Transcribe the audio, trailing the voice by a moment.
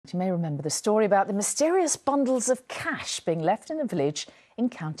You may remember the story about the mysterious bundles of cash being left in a village in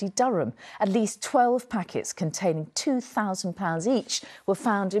County Durham. At least 12 packets containing £2,000 each were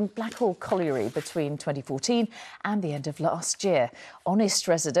found in Blackhall Colliery between 2014 and the end of last year. Honest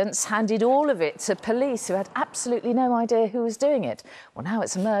residents handed all of it to police who had absolutely no idea who was doing it. Well, now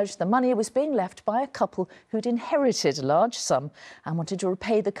it's emerged the money was being left by a couple who'd inherited a large sum and wanted to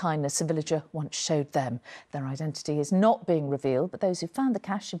repay the kindness a villager once showed them. Their identity is not being revealed, but those who found the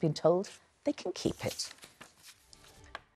cash have been told they can keep it.